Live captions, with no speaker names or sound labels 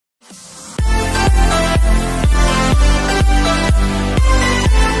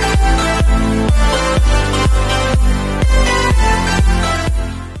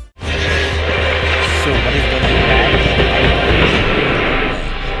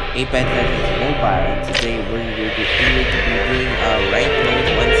Apex Legends Mobile, and today we're going to be doing a rank mode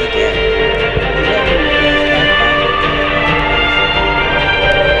once again.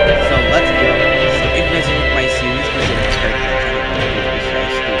 So let's go. So if you guys like my series, please subscribe to my channel and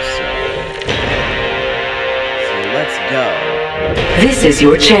so let's go. This is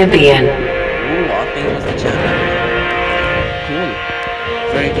your champion. Ooh, Octane was the champion. Cool.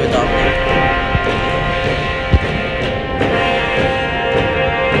 Very good, Octane.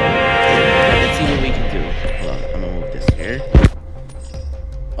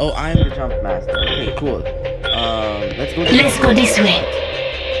 Oh, I'm the jump master. Okay, cool. Let's go this way.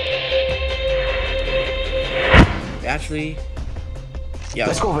 Actually, yeah.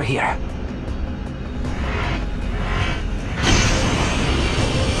 Let's go over here.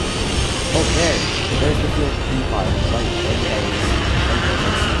 Oh, there's the field depot. Right there.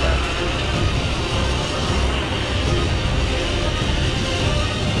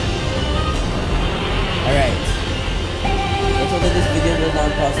 Alright. So that this video will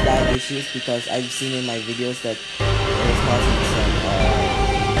not cause lag issues because I've seen in my videos that it was causing some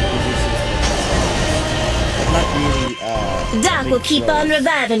issues. Not really Doc will keep on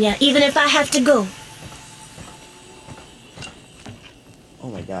reviving you even if I have to go. Oh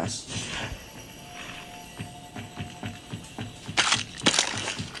my gosh.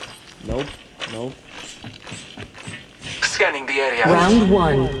 Nope. Scanning the area. Round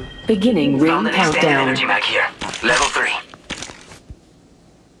 1. Beginning ring Found an extended countdown. energy mag here. Level 3.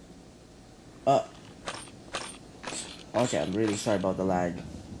 Okay, I'm really sorry about the lag.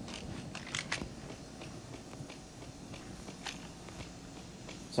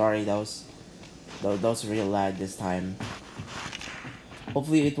 Sorry, that was real lag this time.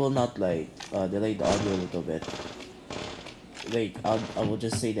 Hopefully it will not like delay the audio a little bit. Wait, I will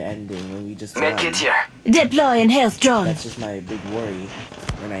just say the ending when we just won. Medkit here. Deploying health drone. That's just my big worry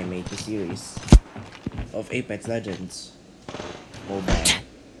when I made the series of Apex Legends Mobile.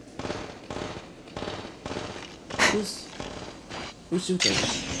 Who's shooting?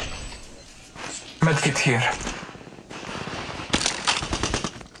 Medkit here.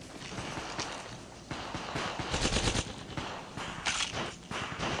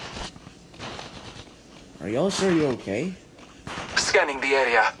 Are y'all sure you're okay? Scanning the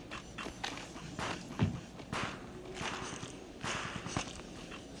area.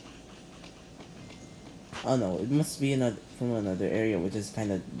 Oh no, it must be from another area which is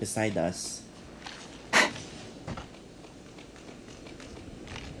kind of beside us.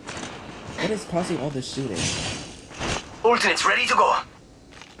 What is causing all this shooting? Alternates ready to go.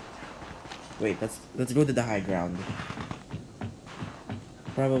 Wait, let's go to the high ground.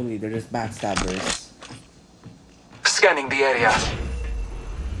 Probably they're just backstabbers. Scanning the area.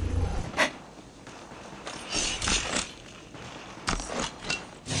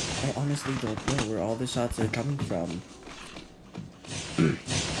 I honestly don't know where all the shots are coming from.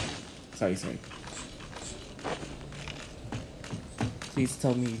 Sorry. Please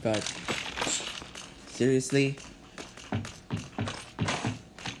tell me you got... Seriously?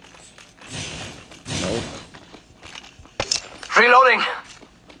 Nope. Reloading.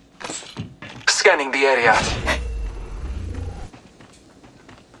 Scanning the area.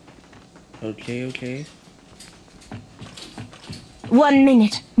 Okay. 1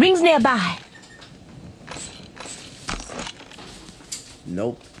 minute. Rings nearby.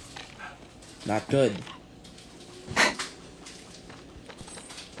 Nope. Not good.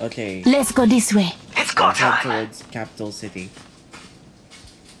 Okay. Let's go this way. It's go Head time. towards capital city.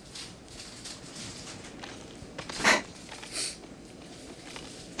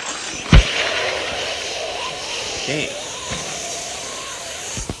 Okay.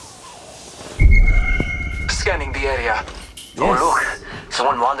 Scanning the area. Yes. Oh look,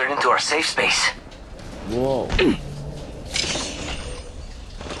 someone wandered into our safe space. Whoa.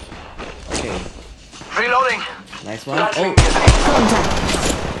 Okay. Reloading. Nice one. Launching Oh. Contact.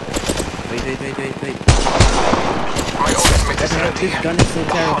 Wait. My ultimate is ready. This gun is so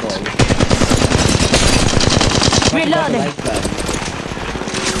terrible. Reloading. Like gun.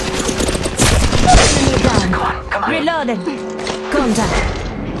 Enemy down. Come on. Reloading. Contact.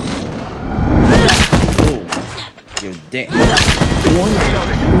 Oh, you're dead.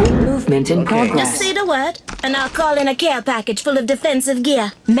 Ring movement in Okay. progress. Just say the word, and I'll call in a care package full of defensive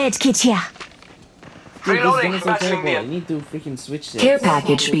gear. Medkit here. Dude, Reloading. this gun is so Matching terrible. I the need to freaking switch this. Care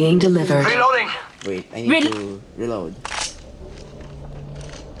package being delivered. Reloading. Wait, I need to reload.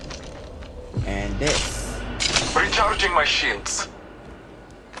 And this. Recharging my shields.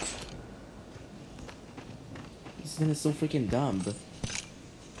 This gun is so freaking dumb.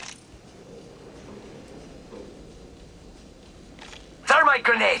 Thermite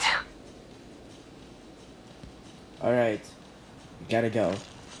grenade! Alright. Gotta go.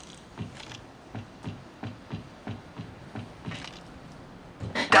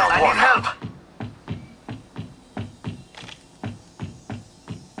 Down, I need help!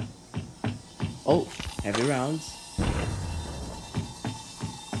 Oh, heavy rounds.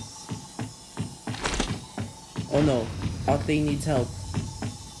 Oh no, Octane needs help.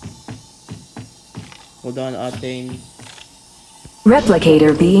 Hold on, Octane.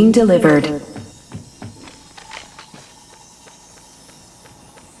 Replicator being delivered.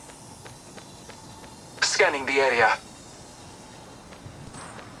 Scanning the area.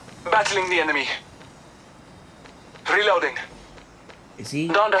 Battling the enemy. Reloading. Is he?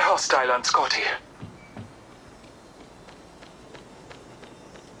 Down the hostile on Scotty.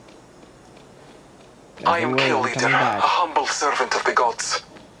 I am Don't worry, kill I'm leader, coming a back. humble servant of the gods.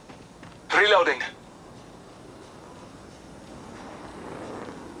 Reloading.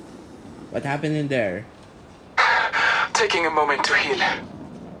 What happened in there? Taking a moment to heal.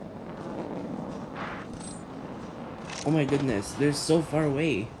 Oh my goodness, they're so far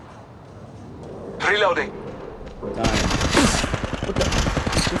away. Reloading. Darn. What the?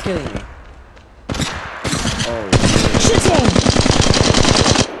 Who's killing me? Oh, Shooting!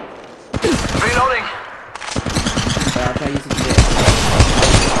 Reloading. I'll try using this.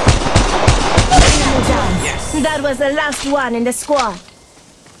 Enemy down. That was the last one in the squad.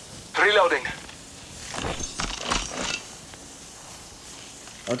 Reloading.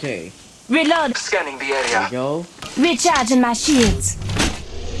 Okay, Reload. Scanning the there we area. go. Recharging my shields.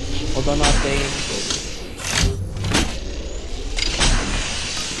 Hold on, Octane.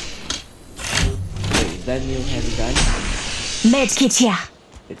 Wait, is that new heavy gun? Medkit here.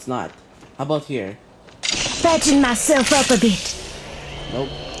 It's not. How about here? Patching myself up a bit. Nope,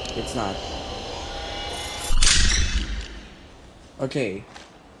 it's not. Okay.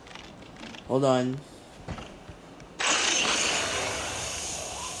 Hold on.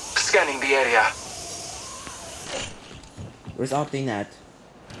 Scanning the area. Where's Octane at?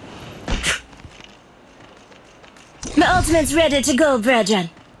 My ultimate's ready to go, brethren.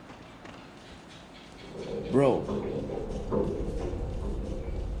 Bro.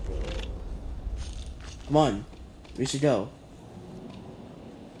 Come on. We should go.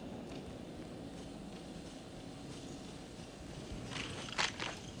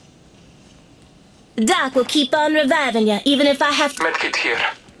 Doc will keep on reviving you, even if I have to. Medkit here.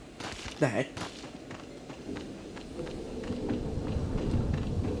 The heck?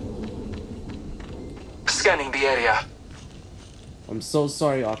 Scanning the area. I'm so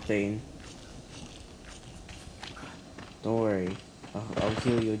sorry, Octane. Don't worry. I'll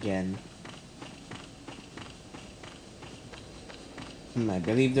heal you again. I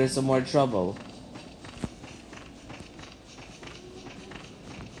believe there's some more trouble.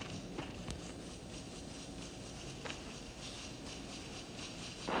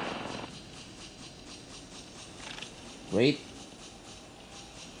 Wait.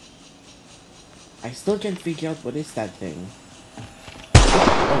 I still can't figure out what is that thing.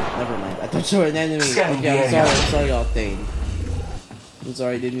 Oh, never mind. I thought you were an enemy. Scanning Okay, the area. I'm sorry, Octane. I'm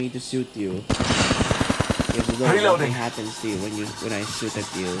sorry, I didn't mean to shoot you. Even though Reloading. nothing happens to you when I shoot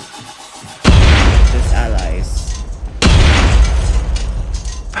at you. Just allies.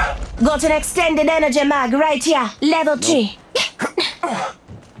 Got an extended energy mag right here. Level 3.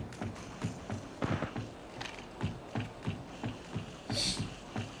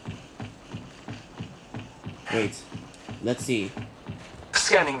 Wait. Let's see.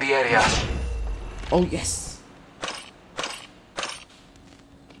 Scanning the area. Oh, yes!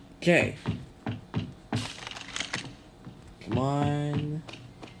 Okay. Come on.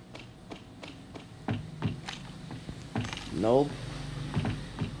 Nope.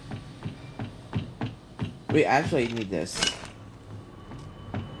 Wait, actually, I need this.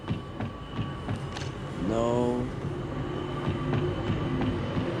 No.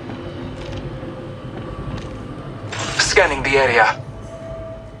 Scanning the area.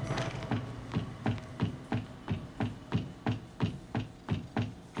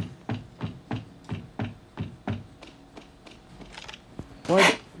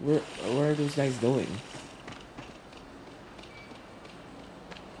 Where are those guys going?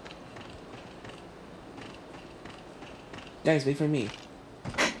 Guys, wait for me.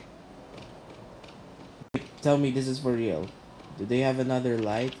 Tell me this is for real. Do they have another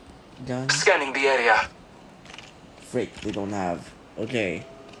light gun? Scanning the area. Frick, they don't have. Okay.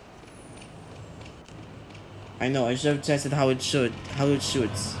 I know, I should have tested how it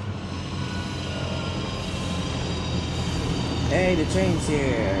shoots. Hey, the train's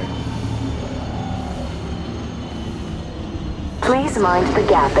here. Please mind the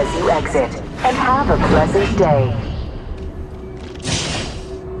gap as you exit, and have a pleasant day.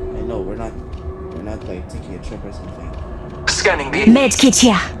 I know we're not like taking a trip or something. Scanning the... Medkit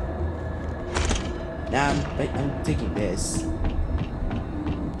here. Nah, I'm taking this.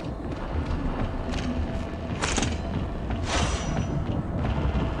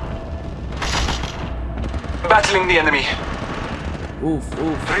 Battling the enemy. Oof,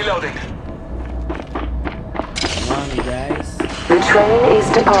 oof. Reloading. Come on, you guys. The train is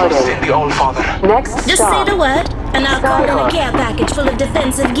Send departing. the All-Father. Next Just say stop. the word, and I'll call in a care package full of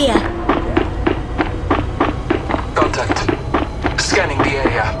defensive gear. Contact. Scanning the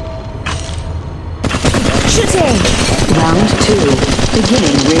area. Shooting! Round 2.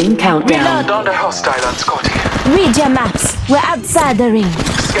 Beginning ring countdown. Another hostile on Scotty. Read your maps. We're outside the ring.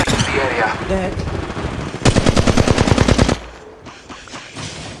 Scanning the area. What the heck?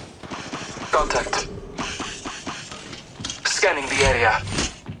 Contact. Scanning the area.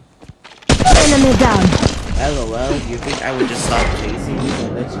 Enemy down. LOL, do you think I would just stop chasing you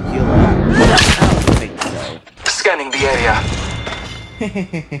and let you heal up? I don't think so. Scanning the area.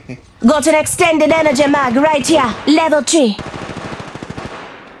 Got an extended energy mag right here. Level 3.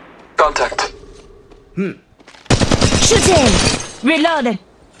 Contact. Shooting! Reloading.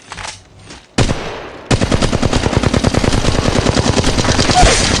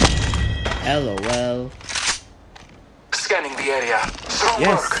 LOL. Scanning the area. Strong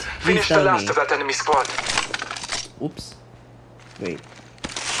Yes, work. please Finish the tell last me. of that enemy squad. Oops. Wait.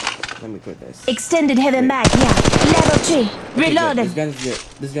 Let me put this. Extended heavy mag here. Level 3. Okay, good. Reloading. This gun is good.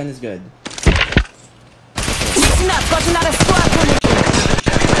 This gun is good. Listen up, got another squad coming in.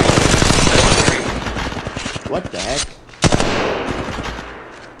 What the heck?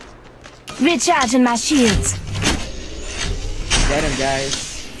 Recharging my shields. Get him, guys.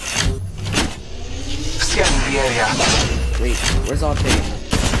 Scanning the area. Wait, where's all thing?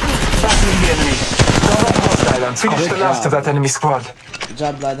 Battling the enemy. Another hostile on Scotty. Finish the last of that enemy squad. Good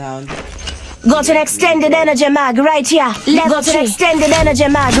job, Bloodhound. Got an extended energy mag right here. Level 3. Got an extended energy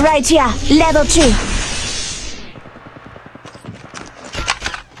mag right here. Level 3.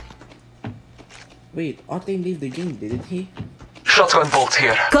 Wait, Octane leave the game, didn't he? Shotgun bolt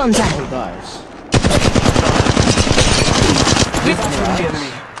here. Contact. Oh gosh. Battling the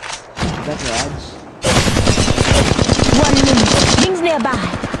enemy. Is that Mirage? 1 minute. Things nearby.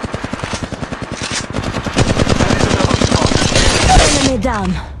 Enemy down.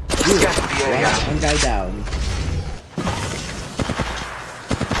 Scanning the area. One guy down.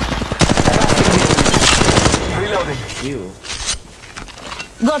 Reloading. You.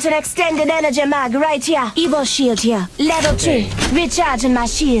 Got an extended energy mag right here. Evo shield here. Level 3. Recharging my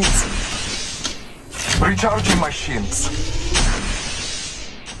shields. Recharging my shields.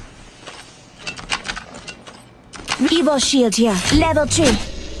 Evo shield here. Level 3.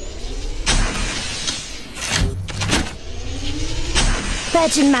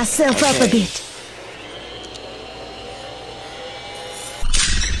 Patching myself up a bit.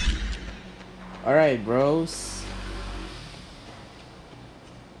 Alright, bros.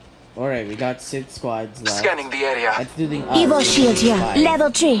 Alright, we got 6 squads left. Scanning the area. Including us. Evo shield here. 5.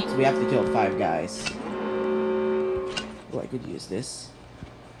 Level 3. So we have to kill 5 guys. Oh, I could use this.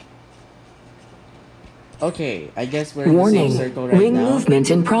 Okay, I guess we're in the Warning. safe circle right Ring now.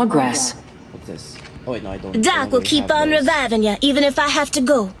 movement in progress. What's this? Oh wait, no, I don't. Doc will keep on reviving you, even if I have to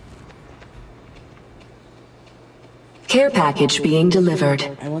go. Care package being delivered.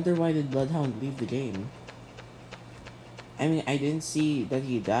 I wonder why did Bloodhound leave the game? I mean, I didn't see that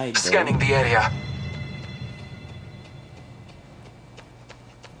he died, though. Scanning the area.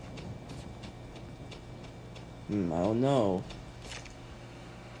 I don't know.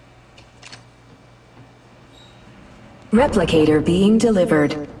 Replicator being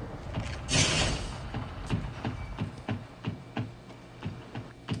delivered.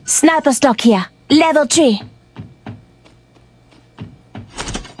 Sniper stock here. Level 3.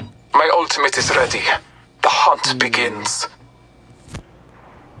 My ultimate is ready. The hunt begins.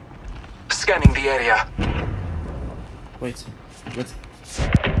 Scanning the area. Wait, what?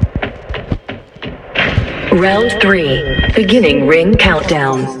 Round 3. Beginning ring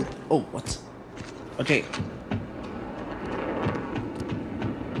countdown. Oh, what? Okay.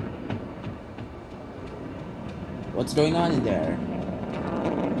 What's going on in there?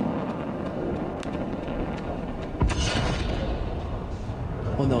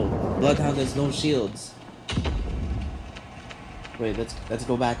 Oh no, Bloodhound has no shields. Wait, let's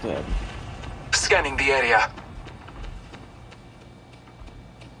go back to him. Scanning the area.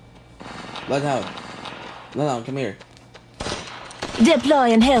 Bloodhound. Bloodhound, come here.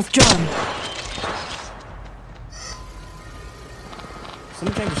 Deploying health drum.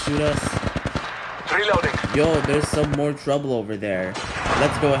 someone trying to shoot us? Reloading. Yo, there's some more trouble over there.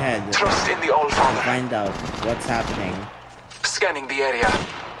 Let's go ahead Trust in the old and father. find out what's happening. Scanning the area.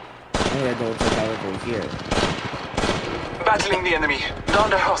 Oh yeah, don't check out over here. Battling the enemy. Down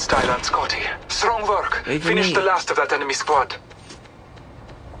the hostile on Scotty. Strong work. Wait for Finish me. the last of that enemy squad.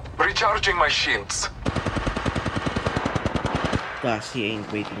 Recharging my shields. Gosh, he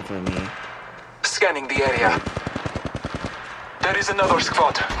ain't waiting for me. Scanning the area. There is another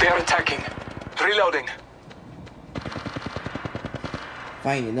squad. They are attacking. Reloading.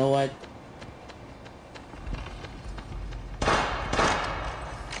 Fine, you know what?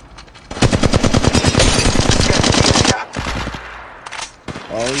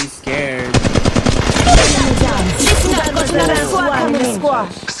 Oh, he's scared. Enemy down. Listen up, got another squad coming.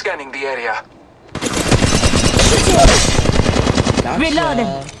 Squad. Scanning the area. Gotcha.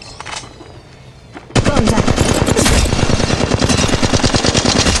 Reloading. Contact.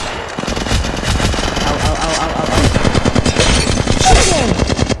 Ow, ow, ow, ow, ow, ow. Shooting.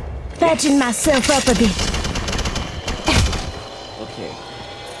 Patching myself up a bit. Okay.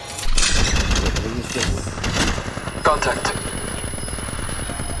 What is this? Contact.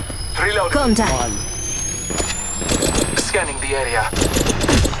 Reloading. Contact. On. Scanning the area.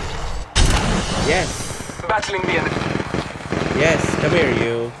 Yes. Battling the enemy. Yes, come here,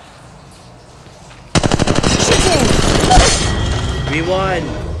 you. Shooting. We won.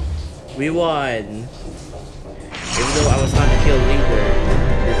 We won. Even though I was not the kill leader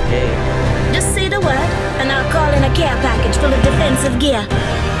in this game. Just say the word, and I'll call in a care package full of defensive gear. We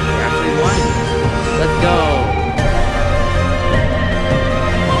actually won. Let's go.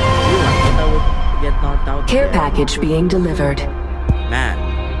 Ooh, I thought I would get knocked out. Care there. package being delivered. Man.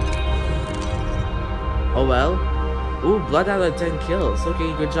 Oh well. Ooh, blood out of 10 kills.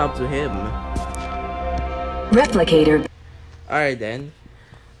 Okay, good job to him. Replicator. Alright then.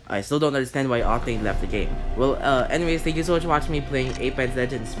 I still don't understand why Octane left the game. Well, anyways, thank you so much for watching me playing Apex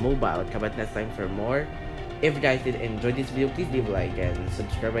Legends Mobile. Come back next time for more. If you guys did enjoy this video, please leave a like and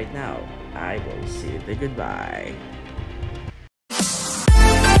subscribe right now. I will see you then. Goodbye.